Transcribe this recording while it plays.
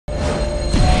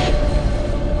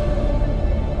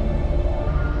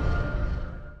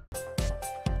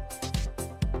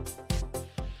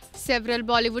Several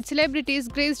Bollywood celebrities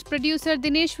graced producer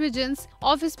Dinesh Vijan's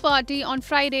office party on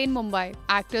Friday in Mumbai.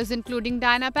 Actors including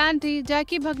Diana Panti,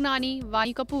 Jackie Bhagnani,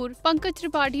 Vani Kapoor, Pankaj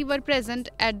Tripathi were present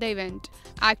at the event.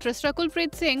 Actress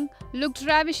Rakulpreet Singh looked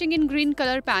ravishing in green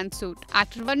color pantsuit.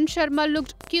 Actor Varun Sharma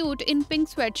looked cute in pink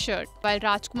sweatshirt, while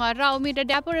Rajkumar Rao made a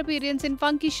dapper appearance in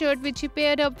funky shirt which he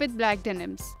paired up with black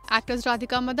denims. Actors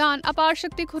Radhika Madan, Apar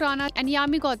Shakti Khurana and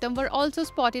Yami Gautam were also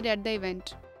spotted at the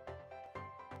event.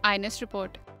 INS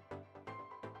report.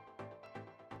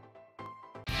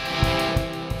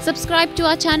 Subscribe to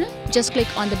our channel. Just click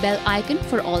on the bell icon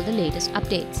for all the latest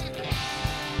updates.